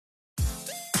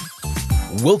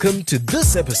Welcome to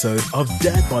this episode of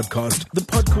Dad Bodcast, the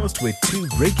podcast where two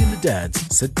regular dads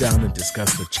sit down and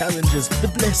discuss the challenges, the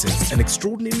blessings, and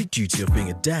extraordinary duty of being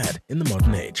a dad in the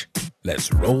modern age.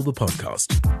 Let's roll the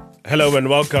podcast. Hello and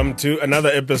welcome to another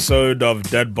episode of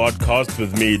Dad Bodcast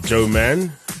with me, Joe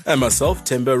Mann. And myself,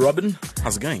 Themba. Robin.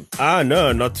 How's it going?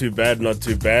 No, not too bad.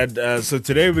 So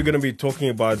today we're going to be talking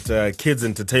about kids'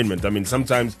 entertainment. I mean,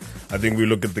 sometimes I think we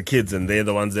look at the kids and they're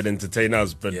the ones that entertain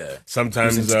us, but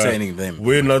sometimes who's entertaining them?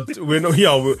 We're not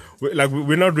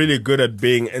really good at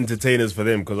being entertainers for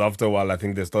them, because after a while I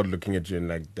think they start looking at you and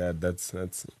like, Dad, it's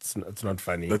not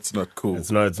funny. That's not cool. It's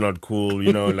not cool.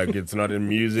 You know, like it's not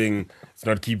amusing. It's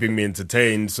not keeping me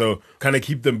entertained. So kind of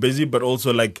keep them busy, but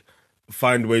also like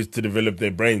find ways to develop their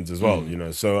brains as well, you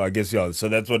know. So I guess, so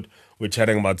that's what we're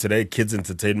chatting about today, kids'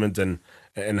 entertainment and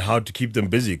how to keep them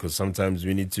busy, because sometimes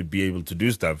we need to be able to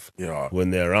do stuff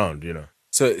when they're around, you know.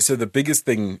 So the biggest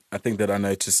thing I think that I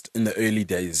noticed in the early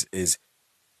days is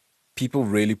people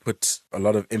really put a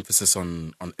lot of emphasis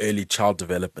on early child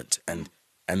development. And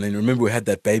then remember, we had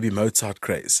that baby Mozart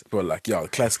craze. People were like,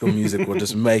 classical music will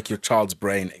just make your child's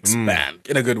brain expand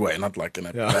in a good way, not like in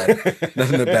a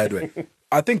bad way.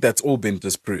 I think that's all been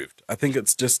disproved. I think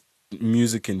it's just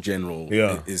music in general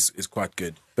is quite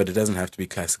good, but it doesn't have to be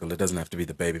classical. It doesn't have to be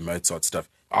the baby Mozart stuff.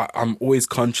 I'm always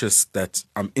conscious that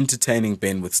I'm entertaining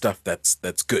Ben with stuff that's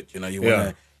good. You know, you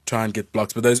want to try and get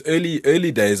blocks, but those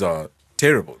early days are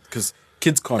terrible because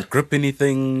kids can't grip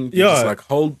anything. You just like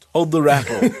hold the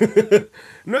rattle.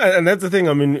 No, and that's the thing.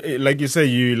 I mean, like you say,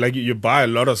 you buy a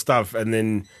lot of stuff, and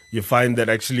then you find that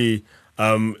actually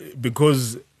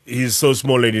because he's so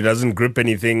small and he doesn't grip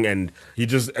anything, and he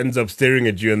just ends up staring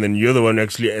at you, and then you're the one who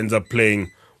actually ends up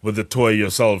playing with the toy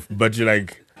yourself. But you're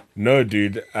like, no,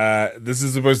 dude, this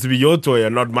is supposed to be your toy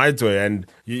and not my toy. And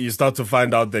you start to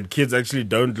find out that kids actually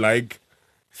don't like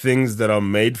things that are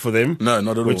made for them. No,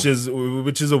 not at all.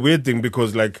 Which is a weird thing,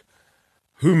 because like,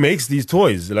 who makes these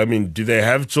toys? I mean, do they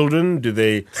have children? Do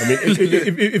they? I mean,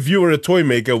 if you were a toy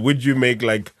maker, would you make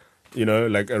like, you know,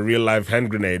 like a real life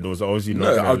hand grenade? Or was you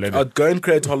not? No, I'd go and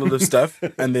create a whole lot of stuff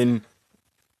and then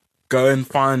go and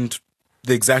find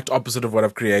the exact opposite of what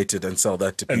I've created and sell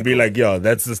that to people. And be like,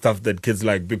 that's the stuff that kids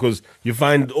like, because you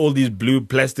find all these blue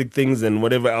plastic things and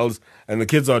whatever else, and the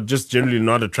kids are just generally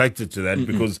not attracted to that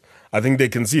because I think they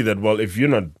can see that, well, if you're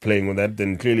not playing with that,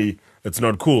 then clearly it's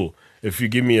not cool. If you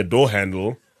give me a door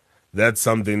handle, that's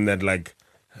something that like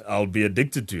I'll be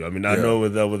addicted to. I mean, I know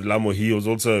with Lamo, he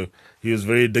was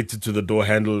very addicted to the door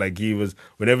handle. Like he was,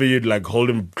 whenever you'd like hold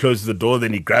him close to the door,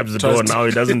 then he grabs the door, and now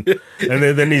he doesn't, and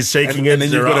then he's shaking it and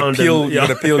then around. You got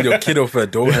to peel your kid off a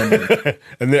door handle,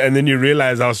 and then you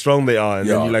realize how strong they are, and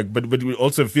then you're like, but we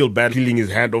also feel bad peeling his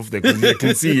hand off there, because you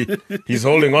can see he's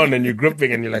holding on and you're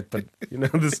gripping, and you're like, but you know,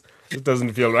 this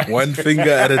doesn't feel right. One finger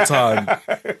at a time.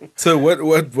 So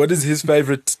what is his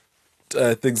favorite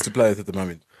things to play with at the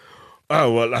moment?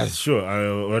 Oh, well, sure.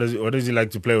 What does he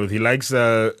like to play with? He likes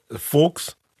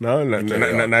forks. No,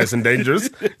 nice and dangerous.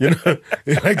 You know,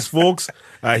 he likes forks.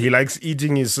 He likes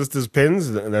eating his sister's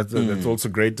pens. That's also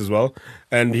great as well.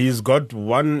 And he's got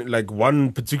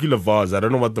one particular vase. I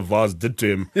don't know what the vase did to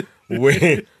him,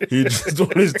 where he just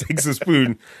always takes a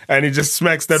spoon and he just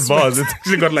smacks that vase. It's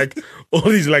actually got like all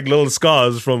these like little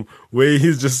scars from where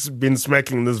he's just been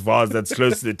smacking this vase that's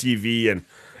close to the TV. And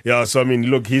so I mean,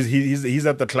 look, he's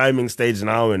at the climbing stage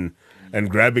now and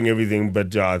grabbing everything.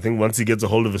 But I think once he gets a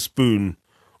hold of a spoon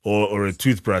or a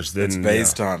toothbrush, then it's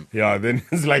vase time. Yeah, then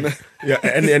it's like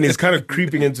and he's kind of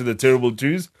creeping into the terrible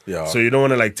twos. Yeah. So you don't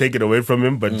want to like take it away from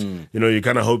him, but you know, you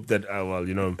kind of hope that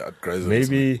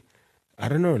maybe I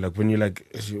don't know, like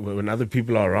when other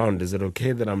people are around, is it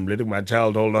okay that I'm letting my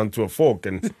child hold on to a fork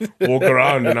and walk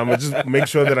around, and I'm gonna just make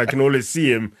sure that I can always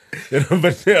see him, you know?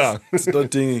 But it's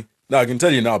not doing. No, I can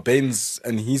tell you now, Ben's,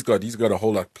 and he's got a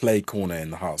whole like play corner in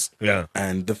the house. Yeah.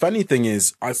 And the funny thing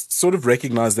is, I sort of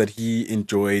recognized that he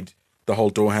enjoyed the whole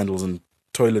door handles and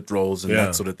toilet rolls and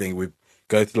that sort of thing. We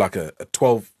go through like a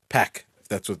 12-pack, if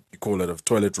that's what you call it, of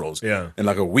toilet rolls in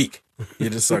like a week.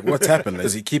 You're just like, what's happened?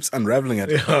 As he keeps unraveling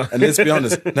it. Yeah. And let's be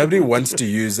honest, nobody wants to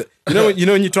use it. You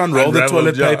know when you try and roll the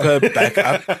toilet paper back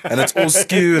up and it's all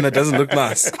skew and it doesn't look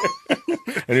nice.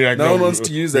 And you're like, no one wants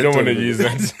to use that. We don't want to use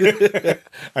that.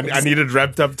 I need it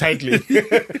wrapped up tightly.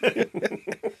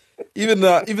 Even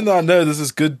though I know this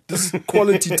is good, this is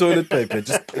quality toilet paper,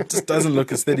 it just doesn't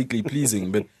look aesthetically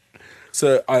pleasing. But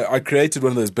so I created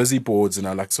one of those busy boards, and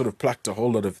I like sort of plucked a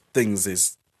whole lot of things.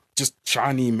 There's just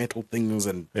shiny metal things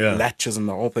and latches and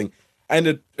the whole thing. And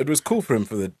it was cool for him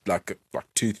for the like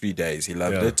 2-3 days. He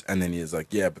loved it, and then he was like,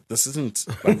 "Yeah, but this isn't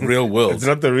like real world. It's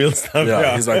not the real stuff."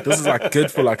 Yeah. He's like, "This is like good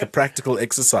for like a practical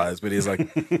exercise," but he's like,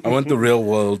 "I want the real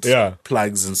world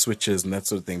plugs and switches and that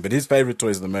sort of thing." But his favorite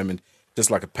toys at the moment,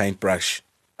 just like a paintbrush.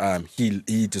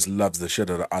 He just loves the shit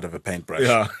out of a paintbrush.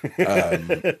 Yeah.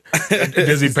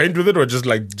 Does he paint with it or just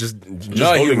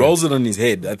no? He rolls it on his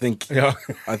head. I think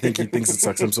he thinks it's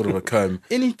like some sort of a comb.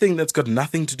 Anything that's got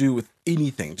nothing to do with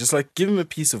anything, just like give him a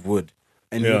piece of wood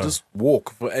and he'll just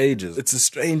walk for ages. It's the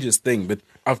strangest thing, but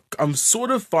I'm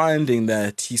sort of finding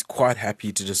that he's quite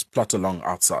happy to just plot along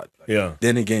outside. Like,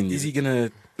 then again, is he gonna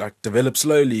like develop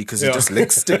slowly because he just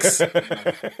licks sticks?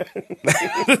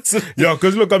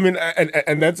 Because look, I mean,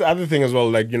 and that's the other thing as well.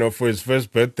 Like, you know, for his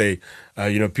first birthday,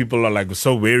 people are like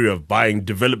so wary of buying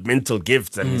developmental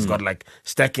gifts, and he's got like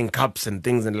stacking cups and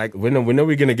things. And like, when are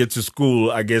we gonna get to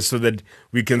school? I guess so that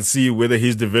we can see whether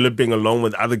he's developing along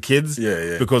with other kids.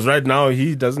 Yeah. Because right now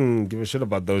he doesn't give a shit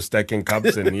about those stacking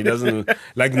cups, and he doesn't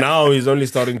like now he's only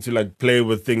starting to like play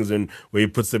with things and where he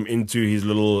puts them into his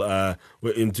little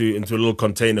into a little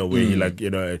container where he like, you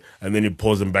know, and then he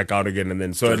pours them back out again, and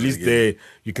then so at least there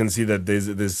you can see that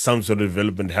there's some sort of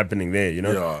development happening there, you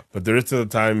know. Yeah. But the rest of the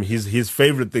time, his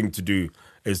favorite thing to do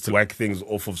is to whack things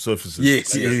off of surfaces.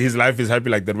 Yes. His life is happy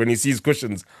like that. When he sees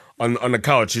cushions on a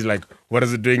couch, he's like, "What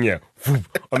is it doing here?"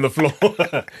 On the floor.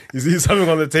 He sees something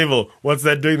on the table. What's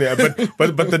that doing there?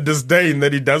 But the disdain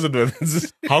that he does it with. It's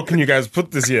just, how can you guys put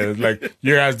this here? It's like,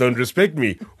 you guys don't respect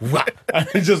me. And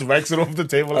he just whacks it off the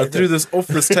table. I threw this off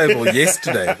this table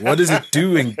yesterday. What is it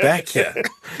doing back here?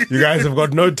 You guys have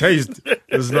got no taste. This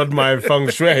is not my feng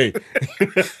shui.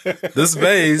 This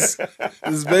vase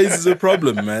is a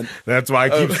problem, man. That's why I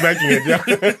keep smacking it.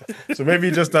 Yeah. So maybe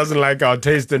he just doesn't like our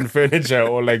taste in furniture,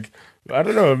 or like, I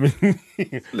don't know. I mean,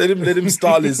 let him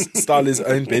style his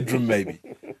own bedroom, maybe.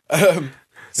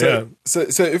 So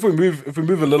if we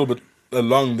move a little bit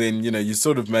along, then you know you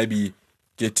sort of maybe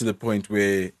get to the point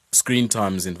where screen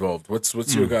time is involved. What's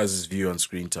your guys' view on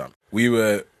screen time? We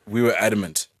were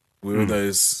adamant. We were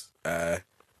those.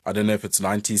 I don't know if it's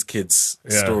 90s kids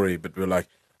story, but we're like,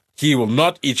 he will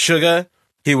not eat sugar.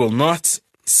 He will not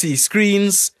see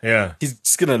screens. Yeah. He's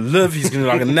just going to live. He's going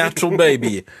to be like a natural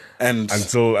baby. And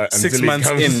until 6 months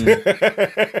in,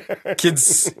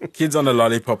 kids on a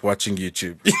lollipop watching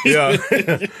YouTube. Yeah.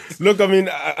 Look, I mean,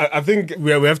 I think we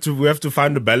have to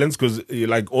find a balance, because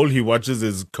like all he watches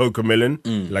is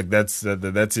Cocomelon. Like that's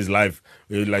his life.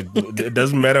 Like it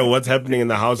doesn't matter what's happening in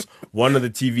the house. One of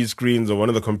the TV screens or one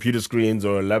of the computer screens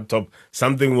or a laptop,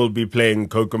 something will be playing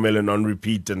Cocomelon on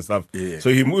repeat and stuff. Yeah.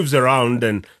 So he moves around,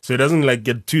 and so he doesn't like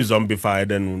get too zombified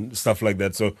and stuff like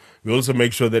that. So we also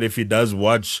make sure that if he does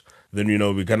watch, then, you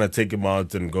know, we kind of take him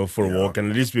out and go for a walk. And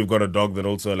at least we've got a dog that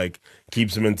also like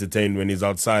keeps him entertained when he's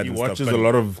outside. He watches a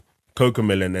lot of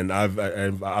Cocomelon, and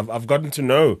I've gotten to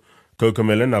know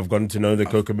Cocomelon. I've gotten to know the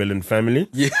Cocomelon family.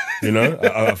 Yeah. You know,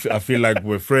 I feel like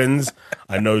we're friends.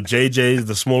 I know JJ,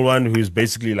 the small one, who's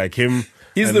basically like him.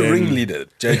 He's the ringleader,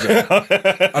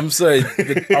 JJ. I'm sorry,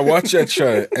 but I watch that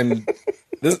show, and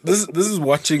this is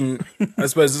watching. I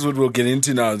suppose this is what we'll get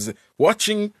into now. Is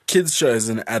watching kids shows as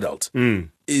an adult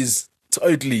is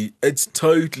totally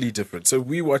different. So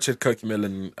we watch at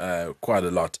Cocomelon quite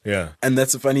a lot. Yeah, and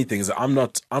that's the funny thing is I'm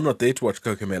not there to watch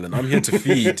Cocomelon. I'm here to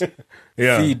feed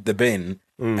the Ben,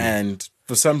 and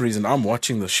for some reason I'm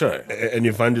watching the show, and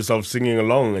you find yourself singing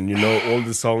along, and you know all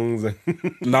the songs.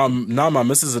 now my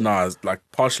missus and I are like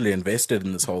partially invested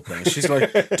in this whole thing. She's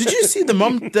like, "Did you see the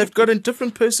mom? They've got a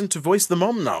different person to voice the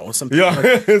mom now, or something." Yeah,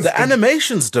 like, the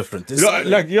animation's different.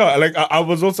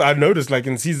 I noticed like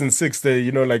in season 6, they,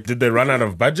 you know, like, did they run out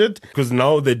of budget? Because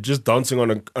now they're just dancing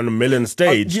on a million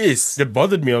stage. Yes, it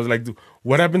bothered me. I was like,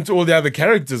 what happened to all the other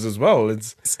characters as well?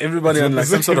 It's everybody on like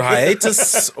some sort of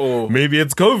hiatus, or maybe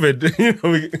it's COVID. You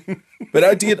know, but I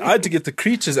had to get the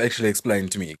creatures actually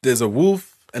explained to me. There's a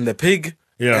wolf and a pig,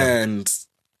 and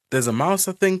there's a mouse,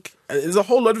 I think. There's a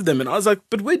whole lot of them, and I was like,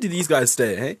 but where do these guys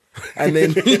stay, hey? And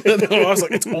then I was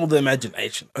like, it's all the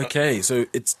imagination. Okay, so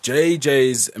it's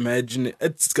JJ's imagination.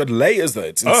 It's got layers though.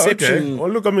 It's Inception. Okay. Well,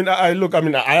 look,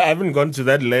 I haven't gone to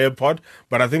that layer part,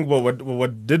 but I think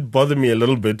what did bother me a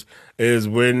little bit is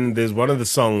when there's one of the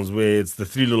songs where it's the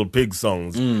 3 Little Pigs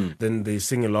songs. Then they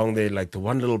sing along there like the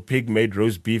one little pig made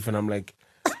roast beef, and I'm like,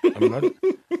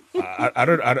 I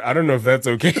don't know if that's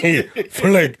okay for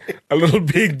like a little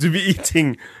pig to be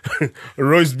eating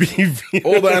roast beef.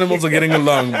 All the animals are getting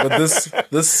along, but this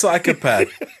psychopath,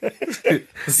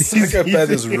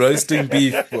 is roasting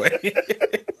beef, boy.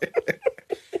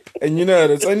 And you know,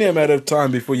 it's only a matter of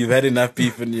time before you've had enough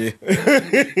beef and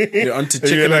you're onto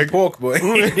chicken and pork, boy.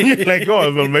 You're like,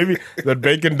 oh, well, maybe that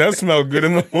bacon does smell good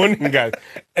in the morning, guys.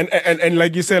 And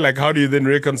like you say, like, how do you then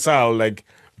reconcile, like,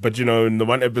 but, you know, in the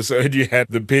one episode, you had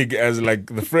the pig as,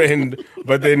 like, the friend.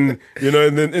 But then, you know,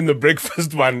 and then in the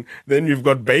breakfast one, then you've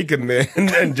got bacon there. And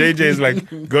JJ is,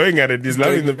 like, going at it. He's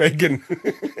loving the bacon.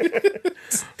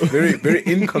 Very, very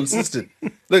inconsistent.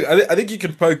 Look, I think you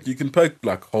can poke,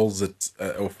 like, holes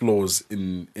or flaws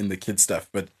in the kid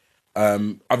stuff. But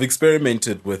I've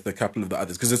experimented with a couple of the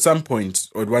others. Because at one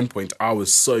point, I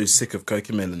was so sick of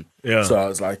Cocomelon. Yeah. So I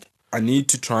was like, I need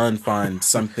to try and find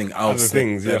something else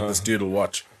that this dude will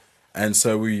watch. And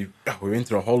so we went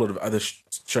through a whole lot of other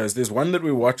shows. There's one that we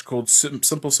watched called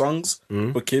Simple Songs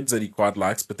for kids that he quite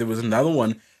likes. But there was another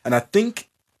one, and I think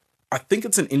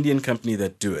it's an Indian company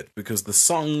that do it because the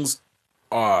songs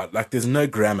are like there's no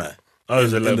grammar. Oh,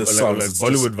 is it like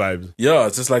Bollywood vibes? Yeah,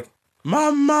 it's just like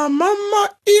mama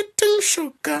eating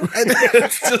sugar, and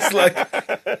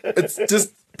it's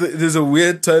just there's a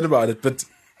weird tone about it, but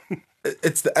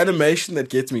it's the animation that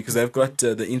gets me because they've got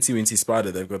the Incy Wincy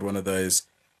Spider. They've got one of those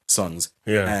songs.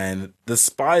 Yeah. And the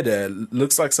spider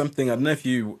looks like something, I don't know if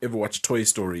you ever watched Toy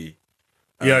Story.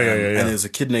 Yeah. And there's a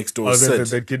kid next door, Sid, and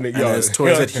there's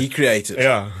toys that he created.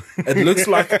 Yeah. It looks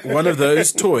like one of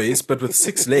those toys, but with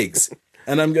 6 legs.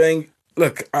 And I'm going,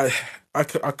 look, I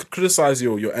could criticize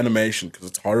your animation because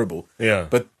it's horrible. Yeah.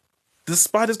 But the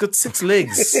spider's got 6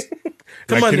 legs.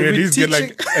 Come on, can we at least get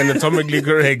like anatomically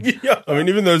correct? Yeah. I mean,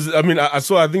 even those. I mean, I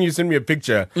think you sent me a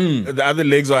picture. The other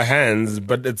legs are hands,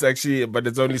 but it's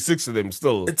only 6 of them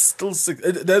still. It's still 6.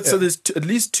 So there's at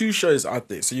least 2 shows out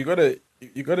there. So you gotta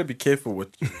be careful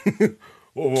with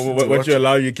what you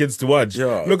allow your kids to watch.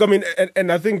 Yeah. Look, I mean,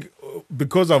 and I think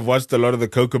because I've watched a lot of the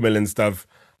Cocomelon stuff,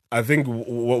 I think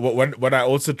what I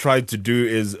also tried to do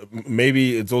is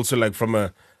maybe it's also like from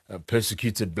a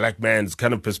persecuted black man's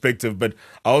kind of perspective, but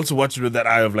I also watch it with that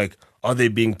eye of like, are they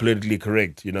being politically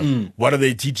correct? You know, what are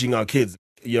they teaching our kids?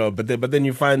 You know, but then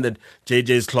you find that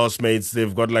JJ's classmates,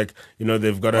 they've got like, you know,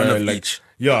 they've got each.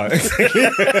 Yeah,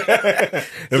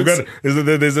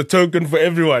 there's a token for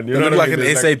everyone. You know, look like an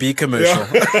SAB commercial.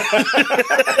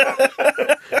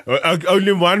 Yeah.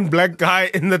 Only one black guy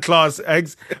in the class,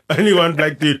 only one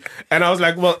black dude, and I was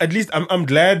like, well, at least I'm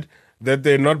glad that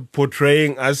they're not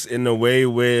portraying us in a way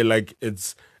where like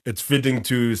it's fitting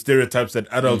to stereotypes that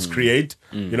adults create,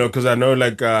 you know, because I know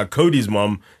like Cody's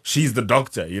mom, she's the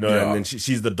doctor, you know, and then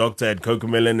she's the doctor at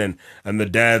Cocomelon, and the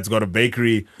dad's got a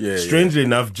bakery. Strangely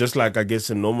enough, just like I guess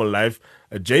in normal life,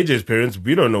 JJ's parents,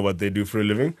 we don't know what they do for a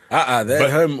living. They're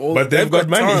home all, but they've got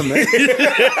money. Time,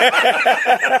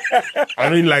 I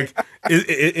mean, like,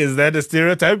 is that a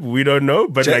stereotype? We don't know,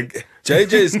 but like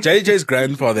JJ's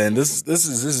grandfather, and this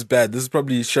is bad. This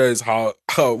probably shows how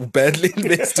badly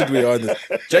invested we are in this.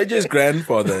 JJ's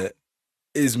grandfather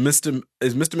is Mr.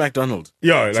 McDonald.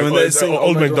 Yeah, like so when they sing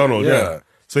old McDonald. Yeah.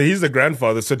 So he's the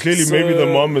grandfather. So clearly, maybe the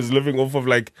mom is living off of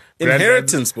like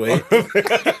inheritance, boy.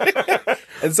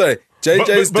 And sorry,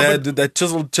 JJ's dad did that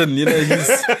chiseled chin. You know,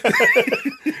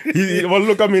 well,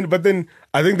 look, I mean, but then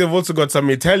I think they've also got some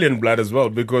Italian blood as well,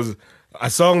 because a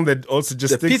song that also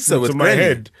just sticks into my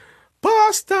head.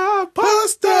 Pasta.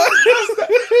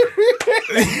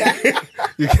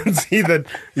 You can see that.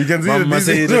 Mama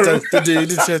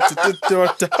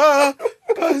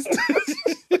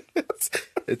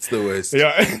it's the worst.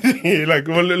 Yeah, like,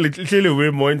 well, clearly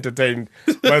we're more entertained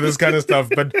by this kind of stuff.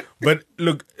 But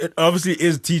look, it obviously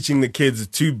is teaching the kids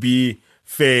to be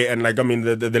fair, and like, I mean,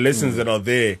 the lessons that are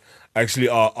there actually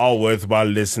are worthwhile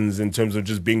lessons in terms of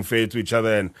just being fair to each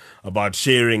other and about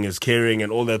sharing is caring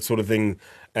and all that sort of thing.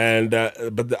 And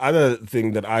but the other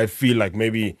thing that I feel like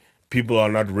maybe people are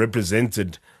not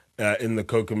represented in the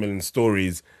Cocomelon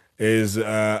stories is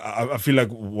I feel like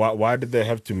why did they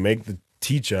have to make the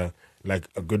teacher like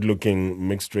a good-looking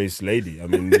mixed-race lady? I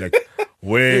mean, like,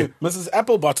 where Mrs.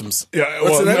 Applebottoms. Yeah,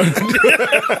 well,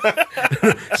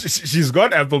 she's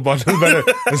got apple bottoms, but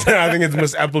I think it's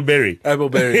Miss Appleberry.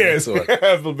 Appleberry, yes,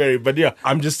 Appleberry. But yeah,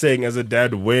 I'm just saying, as a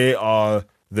dad, where are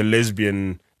the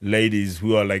lesbian ladies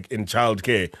who are like in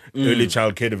childcare, early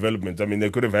childcare development? I mean,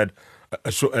 they could have had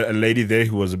a lady there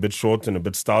who was a bit short and a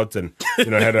bit stout, and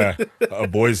you know, had a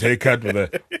boy's haircut with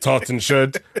a tartan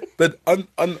shirt. But on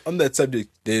that subject,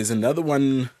 there's another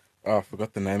one. Oh, I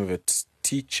forgot the name of it.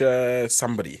 Teacher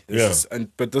somebody.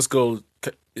 But this girl,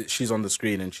 she's on the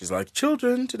screen and she's like,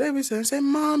 "Children, today we say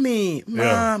mommy."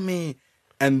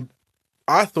 And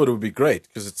I thought it would be great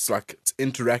because it's like it's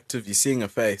interactive. You're seeing a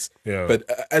face. Yeah. But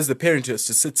as the parent who has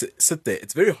to sit there,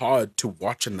 it's very hard to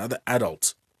watch another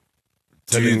adult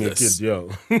telling do your this.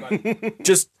 kid,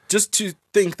 just just to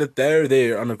think that they're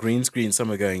there on a green screen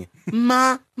somewhere going,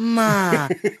 ma,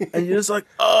 and you're just like,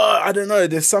 oh, I don't know.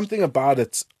 There's something about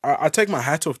it. I take my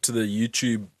hat off to the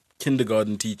YouTube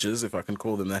kindergarten teachers, if I can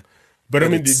call them that. But I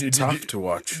mean, it's tough to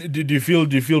watch. Do you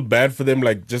feel bad for them,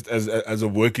 like just as a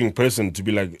working person, to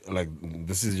be like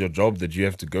this is your job that you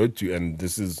have to go to, and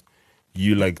this is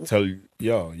you like tell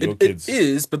your kids. It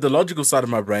is, but the logical side of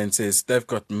my brain says they've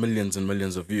got millions and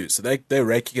millions of views, so they're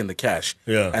raking in the cash,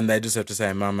 and they just have to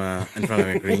say "mama" in front of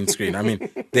a green screen. I mean,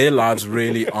 their lives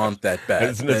really aren't that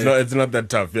bad. It's not that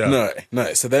tough. Yeah.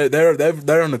 No. So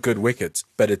they're on a good wicket,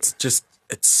 but it's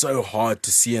so hard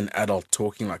to see an adult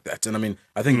talking like that. And I mean,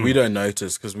 I think we don't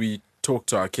notice because we talk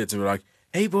to our kids and we're like,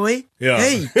 hey, boy,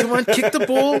 hey, come on, kick the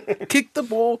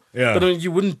ball. Yeah. But I mean,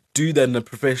 you wouldn't do that in a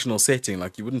professional setting.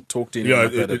 Like, you wouldn't talk to anyone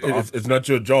like that. It's not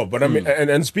your job. But I mean,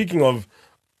 and speaking of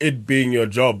it being your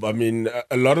job, I mean,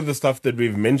 a lot of the stuff that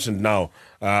we've mentioned now,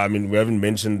 I mean, we haven't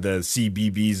mentioned the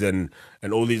CBBS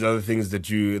and all these other things that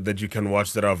you can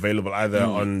watch that are available either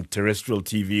on terrestrial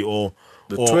TV or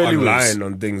online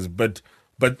on things. But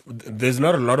there's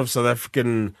not a lot of South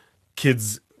African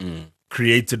kids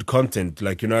created content,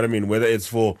 like, you know what I mean, whether it's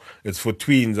for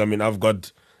tweens. I mean, I've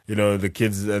got, you know, the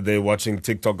kids, they're watching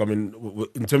TikTok. I mean,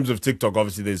 in terms of TikTok,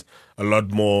 obviously there's a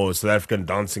lot more South African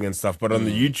dancing and stuff, but on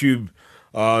the YouTube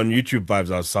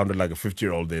vibes, I sounded like a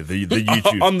 50-year-old there. The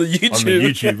YouTube on the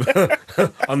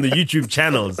YouTube on the YouTube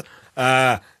channels,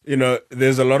 you know,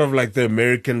 there's a lot of like the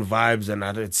American vibes, and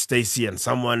it's Stacey and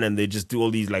someone, and they just do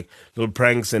all these like little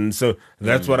pranks, and so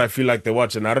that's what I feel like they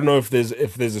watch. And I don't know if there's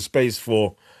a space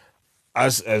for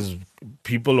us as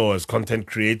people or as content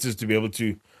creators to be able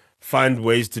to find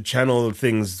ways to channel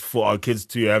things for our kids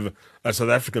to have a South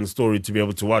African story to be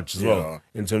able to watch as well,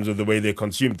 in terms of the way they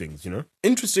consume things, you know?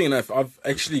 Interesting enough, I've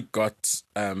actually got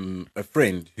a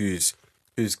friend whose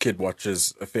kid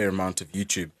watches a fair amount of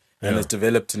YouTube and has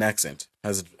developed an accent,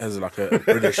 has like a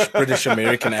British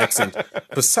American accent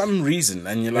for some reason,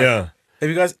 and you're like, have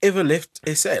you guys ever left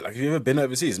SA? Like, have you ever been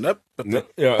overseas? Nope. But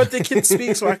the kid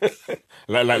speaks like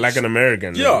an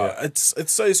American. Yeah, it's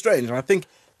so strange, and I think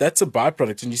that's a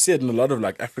byproduct. And you see it in a lot of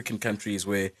like African countries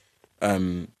where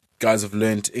guys have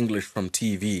learned English from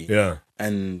TV. Yeah.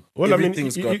 And well, I mean,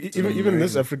 even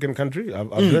this African country, I've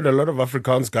heard a lot of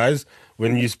Afrikaans guys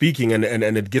when you're speaking, and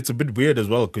it gets a bit weird as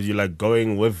well, because you're like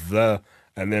going with the,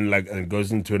 and then like it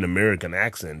goes into an American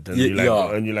accent, and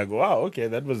you're like, wow, okay,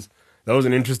 that was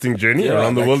an interesting journey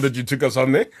around the world that you took us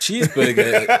on there.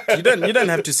 Cheeseburger. you don't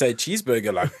have to say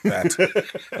cheeseburger like that.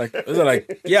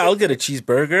 Like, yeah, I'll get a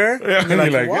cheeseburger. Yeah, and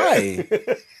you're like, why?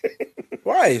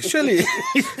 Why? Surely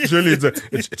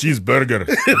it's cheeseburger.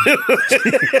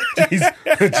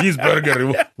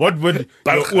 Cheeseburger. What would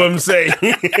Barquam say?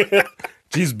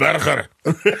 Cheeseburger.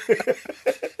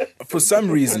 For some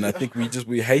reason, I think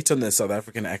we hate on the South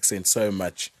African accent so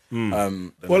much.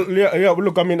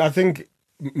 Look, I mean, I think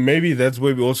maybe that's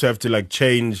where we also have to like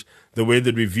change the way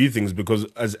that we view things, because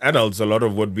as adults, a lot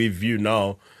of what we view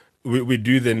now, we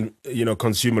do then, you know,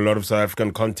 consume a lot of South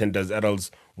African content as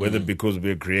adults, whether because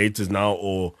we're creators now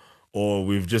or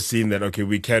we've just seen that, okay,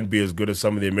 we can't be as good as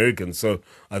some of the Americans. So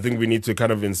I think we need to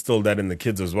kind of instill that in the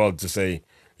kids as well, to say,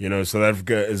 you know, South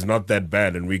Africa is not that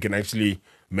bad, and we can actually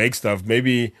make stuff.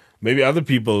 Maybe other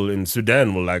people in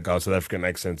Sudan will like our South African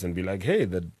accents and be like, hey,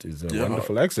 that is a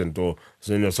wonderful accent. Or,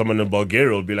 so, you know, someone in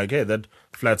Bulgaria will be like, hey, that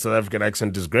flat South African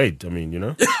accent is great. I mean, you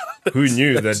know, who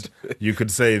knew that you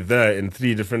could say the in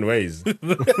 3 different ways?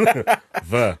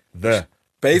 the.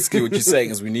 Basically, what you're saying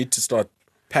is we need to start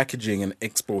packaging and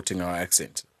exporting our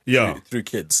accent through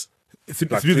kids.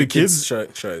 Through the kids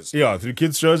shows. Yeah, through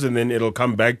kids shows, and then it'll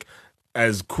come back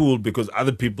as cool because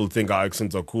other people think our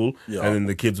accents are cool, and then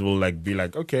the kids will like be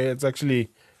like, okay, it's actually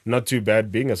not too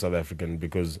bad being a South African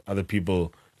because other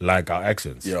people like our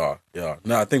accents. Yeah.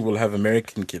 No, I think we'll have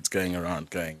American kids going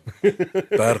around going,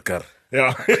 burger.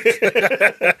 Yeah.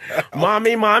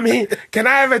 Mommy, can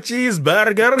I have a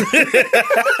cheeseburger?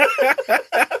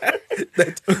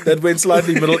 that went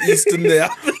slightly Middle Eastern there.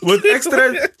 With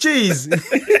extra cheese.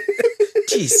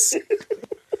 Cheese.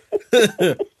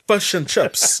 Fish and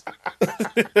chips.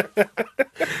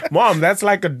 Mom, that's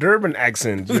like a Durban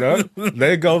accent, you know?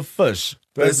 They go fish.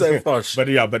 They say fish. But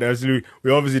actually,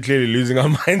 we're obviously clearly losing our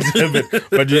minds a bit.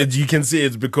 But you can see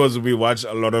it's because we watch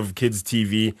a lot of kids'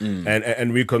 TV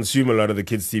and we consume a lot of the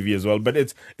kids' TV as well. But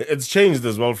it's changed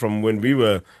as well from when we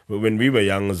were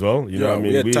young as well. You know, I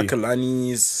mean, we had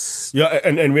Takalani's. Yeah,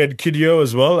 and we had Kidyo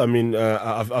as well. I mean,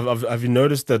 have you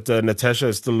noticed that Natasha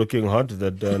is still looking hot?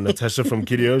 That Natasha from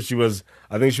Kidyo,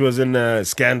 I think she was in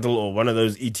Scandal or one of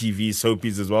those ETV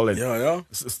soapies as well. And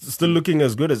still looking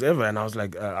as good as ever. And I was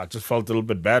like, I just felt a little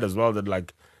bit bad as well that,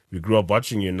 like, grew up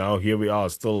watching you. Now here we are,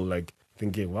 still like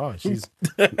thinking, wow, she's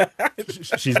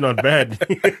not bad.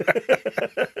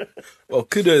 Well,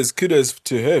 kudos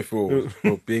to her for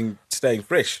staying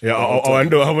fresh. Yeah, I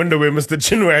wonder where Mr.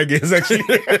 Chinwag is actually.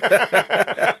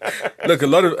 Look, a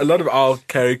lot of our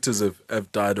characters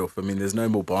have died off. I mean, there's no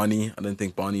more Barney. I don't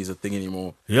think Barney's a thing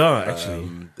anymore. Yeah, actually,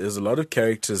 there's a lot of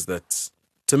characters that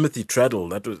Timothy Treadle.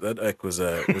 That act was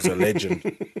a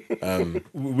legend.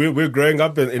 We're growing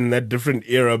up in that different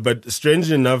era, but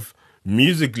strangely enough,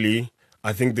 musically,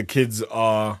 I think the kids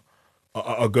are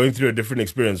going through a different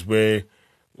experience where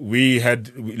we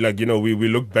had, like, you know, we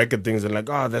look back at things and like,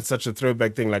 oh, that's such a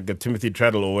throwback thing, like a Timothy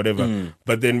Treadle or whatever.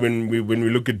 But then when we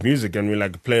look at music and we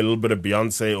like play a little bit of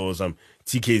Beyonce or some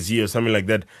TKZ or something like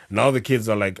that, now the kids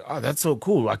are like, oh, that's so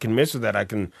cool. I can mess with that. I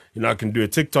can do a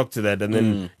TikTok to that. And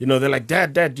then, you know, they're like,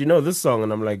 Dad, you know this song?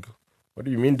 And I'm like, what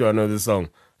do you mean do I know this song?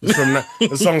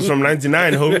 The song's from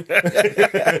 99,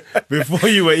 homie. Before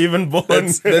you were even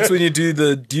born. That's when you do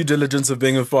the due diligence of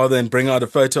being a father and bring out a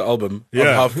photo album of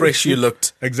how fresh you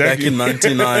looked exactly. back in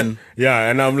 99. Yeah,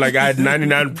 and I'm like, I had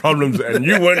 99 problems and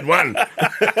you weren't one.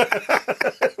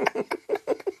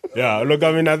 Yeah, look,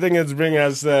 I mean, I think it's bringing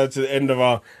us to the end of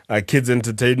our kids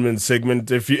entertainment segment.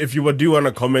 If you do want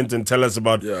to comment and tell us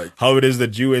about how it is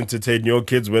that you entertain your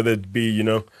kids, whether it be, you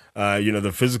know,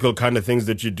 the physical kind of things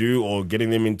that you do, or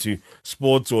getting them into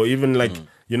sports, or even like,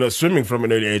 you know, swimming from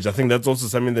an early age. I think that's also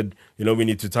something that, you know, we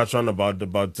need to touch on about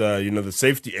you know, the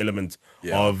safety element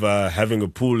of having a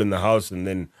pool in the house, and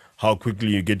then how quickly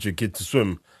you get your kid to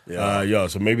swim.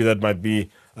 So maybe that might be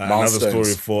another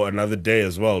story for another day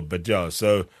as well. But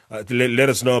so let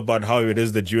us know about how it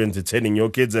is that you're entertaining your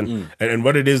kids and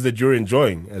what it is that you're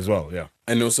enjoying as well. Yeah.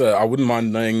 And also, I wouldn't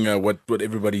mind knowing what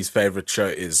everybody's favorite show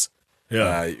is.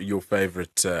 Yeah. Your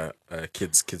favorite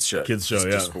kids show. Kids show,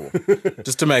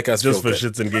 just to make us just feel for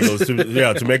shits and giggles.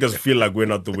 To make us feel like we're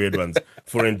not the weird ones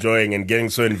for enjoying and getting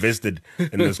so invested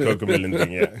in this Cocomelon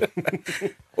thing. Yeah.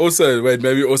 Also,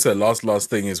 last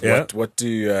thing is what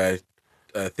do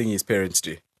Thingy's parents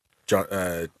do?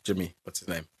 Jimmy, what's his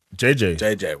name?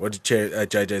 JJ. What did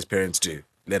JJ's parents do?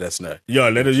 Let us know.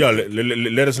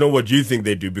 Let us know what you think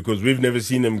they do, because we've never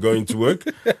seen them going to work.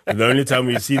 The only time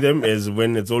we see them is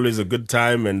when it's always a good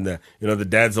time, and you know, the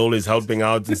dad's always helping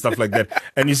out and stuff like that.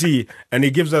 And you see, and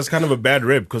he gives us kind of a bad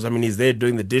rep, because I mean, he's there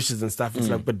doing the dishes and stuff. It's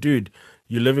like, but dude,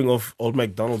 you're living off old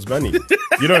McDonald's money.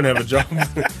 You don't have a job.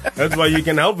 That's why you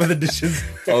can help with the dishes.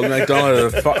 Old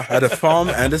MacDonald had a farm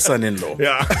and a son-in-law.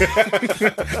 Yeah.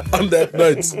 On that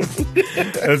note,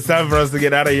 it's time for us to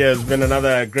get out of here. It's been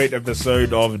another great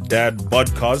episode of Dad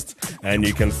Bodcast, and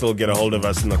you can still get a hold of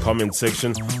us in the comment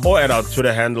section or at our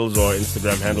Twitter handles or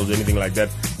Instagram handles, anything like that.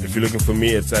 If you're looking for me,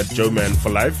 it's at JoeMan for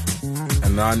life.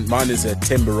 And mine is at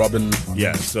Themba Robin.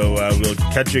 Yeah, so we'll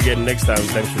catch you again next time.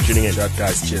 Thanks for tuning in. Ciao,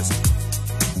 guys. Cheers.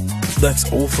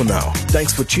 That's all for now.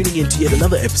 Thanks for tuning in to yet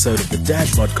another episode of the Dad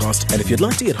Bodcast. And if you'd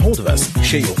like to get hold of us,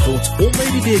 share your thoughts, or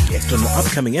maybe be a guest on an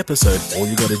upcoming episode, all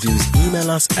you got to do is email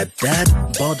us at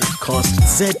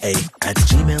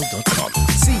dadbodcastza@gmail.com.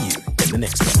 See you in the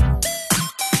next one.